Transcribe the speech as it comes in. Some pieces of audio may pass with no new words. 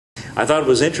I thought it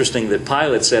was interesting that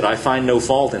Pilate said, I find no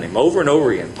fault in him. Over and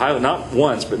over again. Pilate, not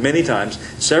once, but many times,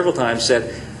 several times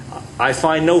said, I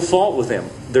find no fault with him.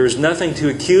 There is nothing to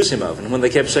accuse him of. And when they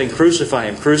kept saying, crucify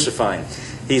him,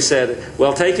 he said,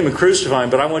 well, take him and crucify him,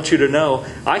 but I want you to know,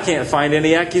 I can't find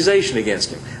any accusation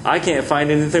against him. I can't find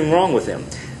anything wrong with him.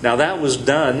 Now that was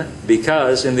done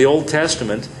because in the Old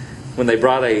Testament, when they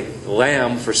brought a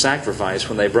lamb for sacrifice,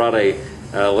 when they brought a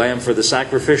lamb for the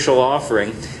sacrificial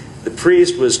offering, the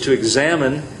priest was to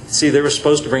examine, see, they were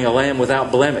supposed to bring a lamb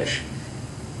without blemish.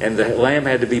 And the lamb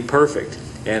had to be perfect.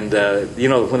 And,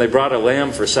 when they brought a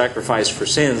lamb for sacrifice for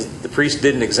sins, the priest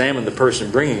didn't examine the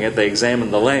person bringing it, they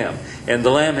examined the lamb. And the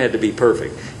lamb had to be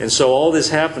perfect. And so all this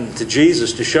happened to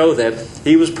Jesus to show that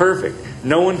He was perfect.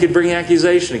 No one could bring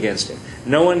accusation against Him.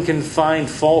 No one can find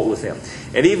fault with Him.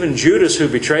 And even Judas, who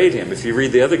betrayed Him, if you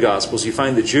read the other Gospels, you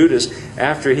find that Judas,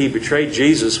 after he betrayed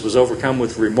Jesus, was overcome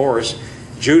with remorse.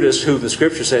 Judas, who the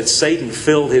Scripture said Satan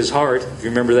filled his heart. If you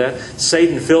remember that.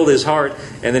 Satan filled his heart,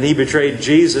 and then he betrayed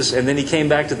Jesus, and then he came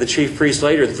back to the chief priest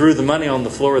later and threw the money on the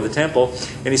floor of the temple,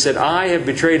 and he said, I have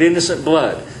betrayed innocent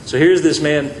blood. So here's this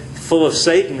man full of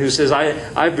Satan who says,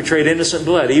 I've betrayed innocent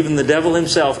blood. Even the devil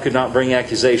himself could not bring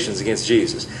accusations against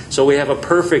Jesus. So we have a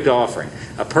perfect offering,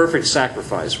 a perfect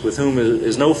sacrifice, with whom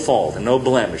is no fault and no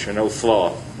blemish or no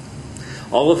flaw.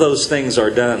 All of those things are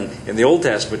done in the Old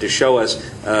Testament to show us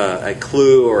a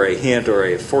clue or a hint or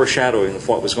a foreshadowing of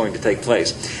what was going to take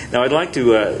place. Now I'd like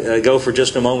to go for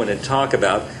just a moment and talk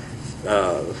about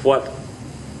what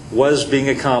was being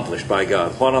accomplished by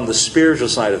God. What on the spiritual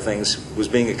side of things was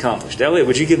being accomplished. Elliot,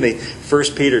 would you give me 1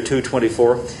 Peter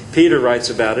 2:24? Peter writes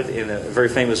about it in a very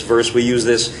famous verse. We use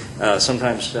this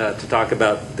sometimes to talk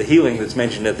about the healing that's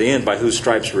mentioned at the end, by whose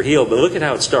stripes we're healed. But look at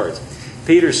how it starts.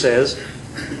 Peter says,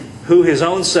 who His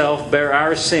own self bare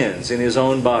our sins in His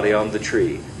own body on the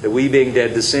tree, that we being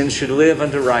dead to sins should live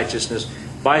unto righteousness,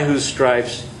 by whose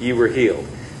stripes ye were healed.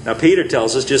 Now Peter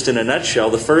tells us, just in a nutshell,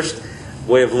 the first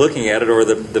way of looking at it, or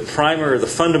the primer, the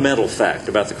fundamental fact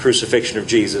about the crucifixion of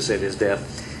Jesus and His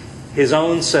death. His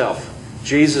own self,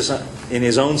 Jesus in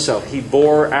His own self, He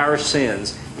bore our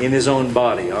sins in His own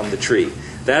body on the tree.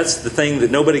 That's the thing that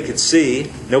nobody could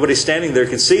see. Nobody standing there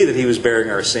could see that He was bearing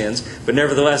our sins, but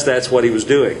nevertheless that's what He was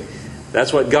doing.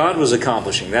 That's what God was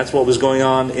accomplishing. That's what was going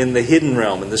on in the hidden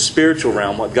realm, in the spiritual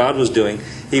realm, what God was doing.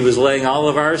 He was laying all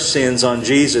of our sins on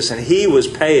Jesus, and He was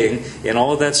paying in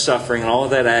all of that suffering and all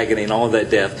of that agony and all of that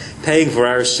death, paying for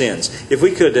our sins. If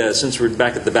we could, since we're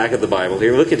back at the back of the Bible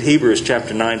here, look at Hebrews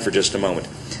chapter 9 for just a moment.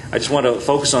 I just want to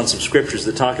focus on some scriptures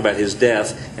that talk about His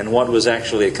death and what was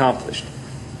actually accomplished.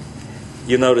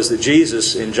 You'll notice that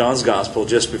Jesus, in John's Gospel,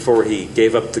 just before He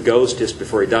gave up the ghost, just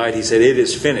before He died, He said, it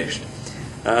is finished.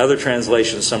 Other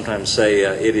translations sometimes say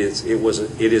it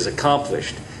is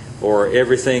accomplished, or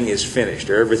everything is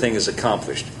finished, or everything is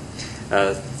accomplished.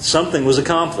 Something was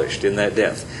accomplished in that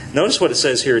death. Notice what it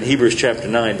says here in Hebrews chapter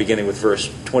 9, beginning with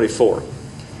verse 24.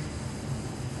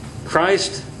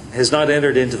 Christ has not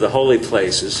entered into the holy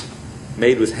places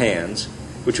made with hands,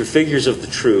 which are figures of the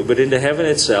true, but into heaven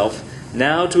itself,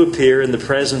 now to appear in the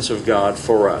presence of God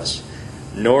for us.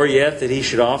 Nor yet that He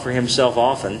should offer Himself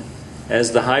often,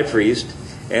 as the high priest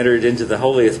entered into the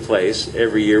holiest place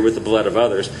every year with the blood of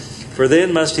others. For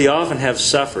then must He often have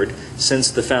suffered since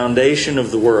the foundation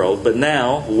of the world. But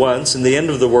now, once, in the end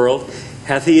of the world,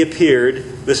 hath He appeared,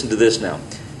 listen to this now,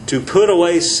 to put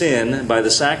away sin by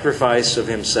the sacrifice of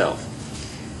Himself.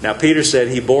 Now Peter said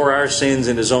He bore our sins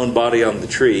in His own body on the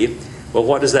tree. Well,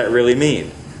 what does that really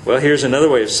mean? Well, here's another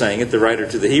way of saying it. The writer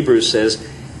to the Hebrews says,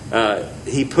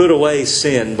 He put away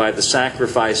sin by the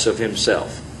sacrifice of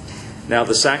Himself. Now,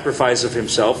 the sacrifice of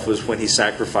Himself was when He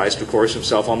sacrificed, of course,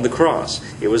 Himself on the cross.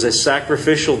 It was a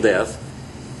sacrificial death,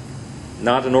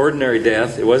 not an ordinary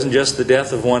death. It wasn't just the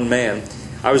death of one man.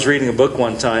 I was reading a book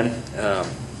one time.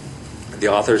 The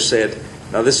author said,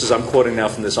 now this is, I'm quoting now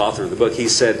from this author of the book, he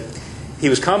said, he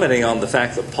was commenting on the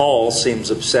fact that Paul seems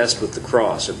obsessed with the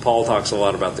cross, and Paul talks a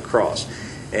lot about the cross.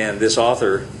 And this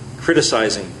author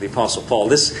criticizing the Apostle Paul.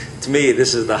 This, to me,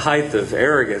 this is the height of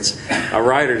arrogance, a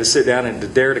writer to sit down and to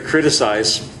dare to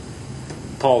criticize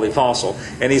Paul the Apostle.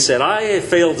 And he said, I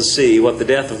fail to see what the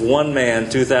death of one man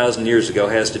 2,000 years ago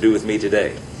has to do with me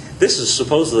today. This is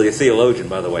supposedly a theologian,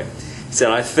 by the way. He said,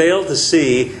 I fail to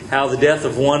see how the death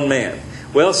of one man.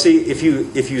 Well, see, if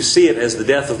you see it as the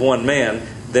death of one man,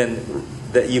 then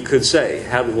that you could say,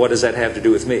 what does that have to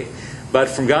do with me? But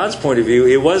from God's point of view,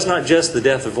 it was not just the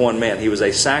death of one man. He was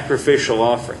a sacrificial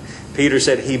offering. Peter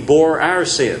said He bore our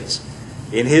sins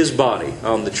in His body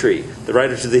on the tree. The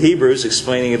writer to the Hebrews,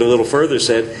 explaining it a little further,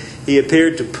 said He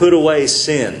appeared to put away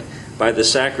sin by the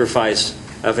sacrifice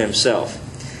of Himself.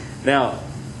 Now,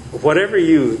 whatever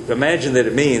you imagine that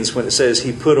it means when it says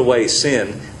He put away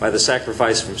sin by the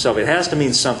sacrifice of Himself, it has to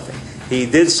mean something. He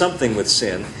did something with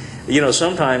sin. You know,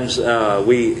 sometimes we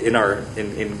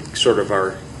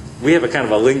have a kind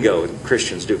of a lingo,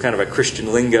 Christians do, kind of a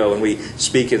Christian lingo, and we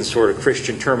speak in sort of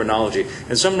Christian terminology.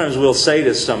 And sometimes we'll say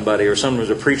to somebody, or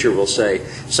sometimes a preacher will say,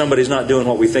 somebody's not doing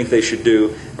what we think they should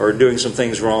do, or doing some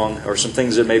things wrong, or some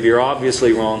things that maybe are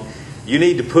obviously wrong. You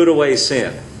need to put away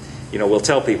sin. You know, we'll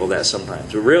tell people that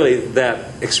sometimes. But really,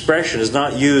 that expression is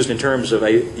not used in terms of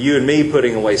you and me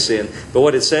putting away sin. But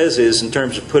what it says is in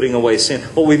terms of putting away sin.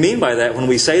 What we mean by that, when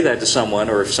we say that to someone,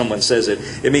 or if someone says it,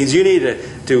 it means you need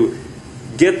to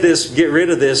get rid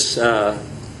of this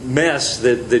mess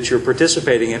that you're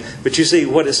participating in. But you see,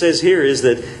 what it says here is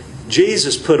that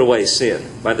Jesus put away sin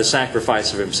by the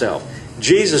sacrifice of Himself.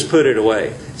 Jesus put it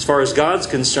away. As far as God's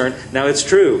concerned, now it's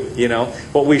true, you know.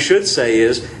 What we should say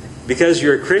is, because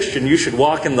you're a Christian, you should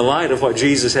walk in the light of what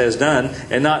Jesus has done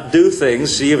and not do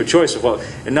things. So you have a choice of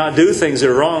and not do things that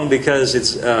are wrong because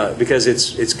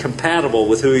it's compatible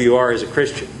with who you are as a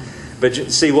Christian. But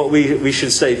see, what we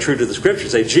should stay true to the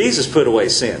Scriptures. Say, Jesus put away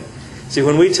sin. See,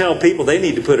 when we tell people they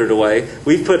need to put it away,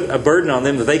 we've put a burden on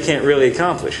them that they can't really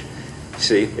accomplish.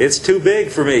 See, it's too big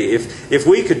for me. If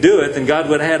we could do it, then God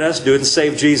would have had us do it and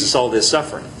save Jesus all this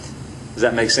suffering. Does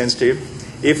that make sense to you?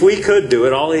 If we could do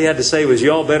it, all He had to say was,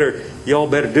 y'all better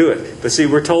do it. But see,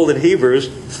 we're told in Hebrews,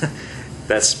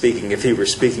 that's speaking, if he were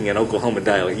speaking in Oklahoma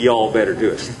dialect, y'all better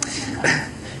do it.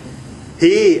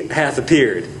 He hath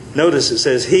appeared. Notice it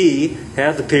says, He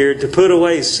hath appeared to put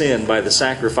away sin by the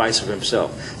sacrifice of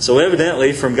Himself. So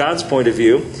evidently, from God's point of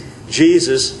view,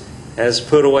 Jesus has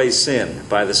put away sin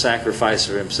by the sacrifice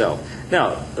of Himself.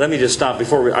 Now, let me just stop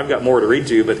before I've got more to read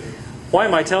to you, but why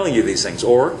am I telling you these things?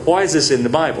 Or, why is this in the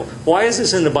Bible? Why is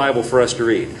this in the Bible for us to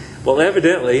read? Well,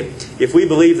 evidently, if we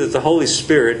believe that the Holy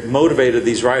Spirit motivated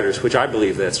these writers, which I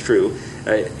believe that's true,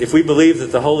 if we believe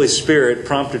that the Holy Spirit,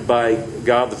 prompted by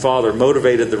God the Father,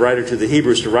 motivated the writer to the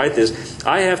Hebrews to write this,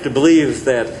 I have to believe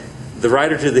that the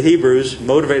writer to the Hebrews,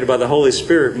 motivated by the Holy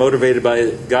Spirit, motivated by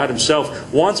God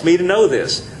Himself, wants me to know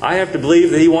this. I have to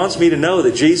believe that He wants me to know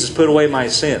that Jesus put away my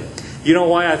sin. You know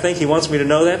why I think He wants me to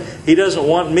know that? He doesn't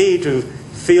want me to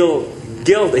feel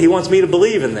guilt. He wants me to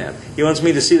believe in that. He wants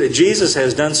me to see that Jesus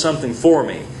has done something for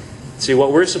me. See,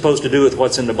 what we're supposed to do with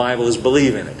what's in the Bible is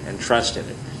believe in it and trust in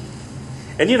it.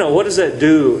 And you know, what does that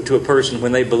do to a person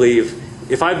when they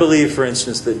believe? If I believe, for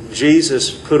instance, that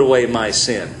Jesus put away my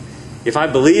sin, if I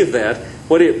believe that,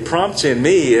 what it prompts in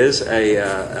me is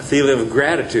a feeling of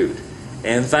gratitude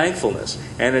and thankfulness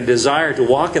and a desire to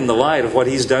walk in the light of what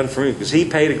He's done for me, because He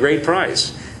paid a great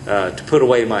price to put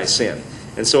away my sin.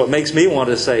 And so it makes me want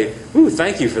to say, ooh,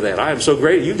 thank you for that. I am so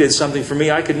great. You did something for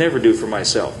me I could never do for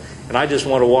myself. And I just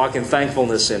want to walk in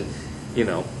thankfulness, and, you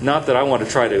know, not that I want to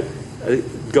try to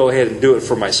go ahead and do it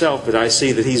for myself, but I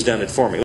see that He's done it for me.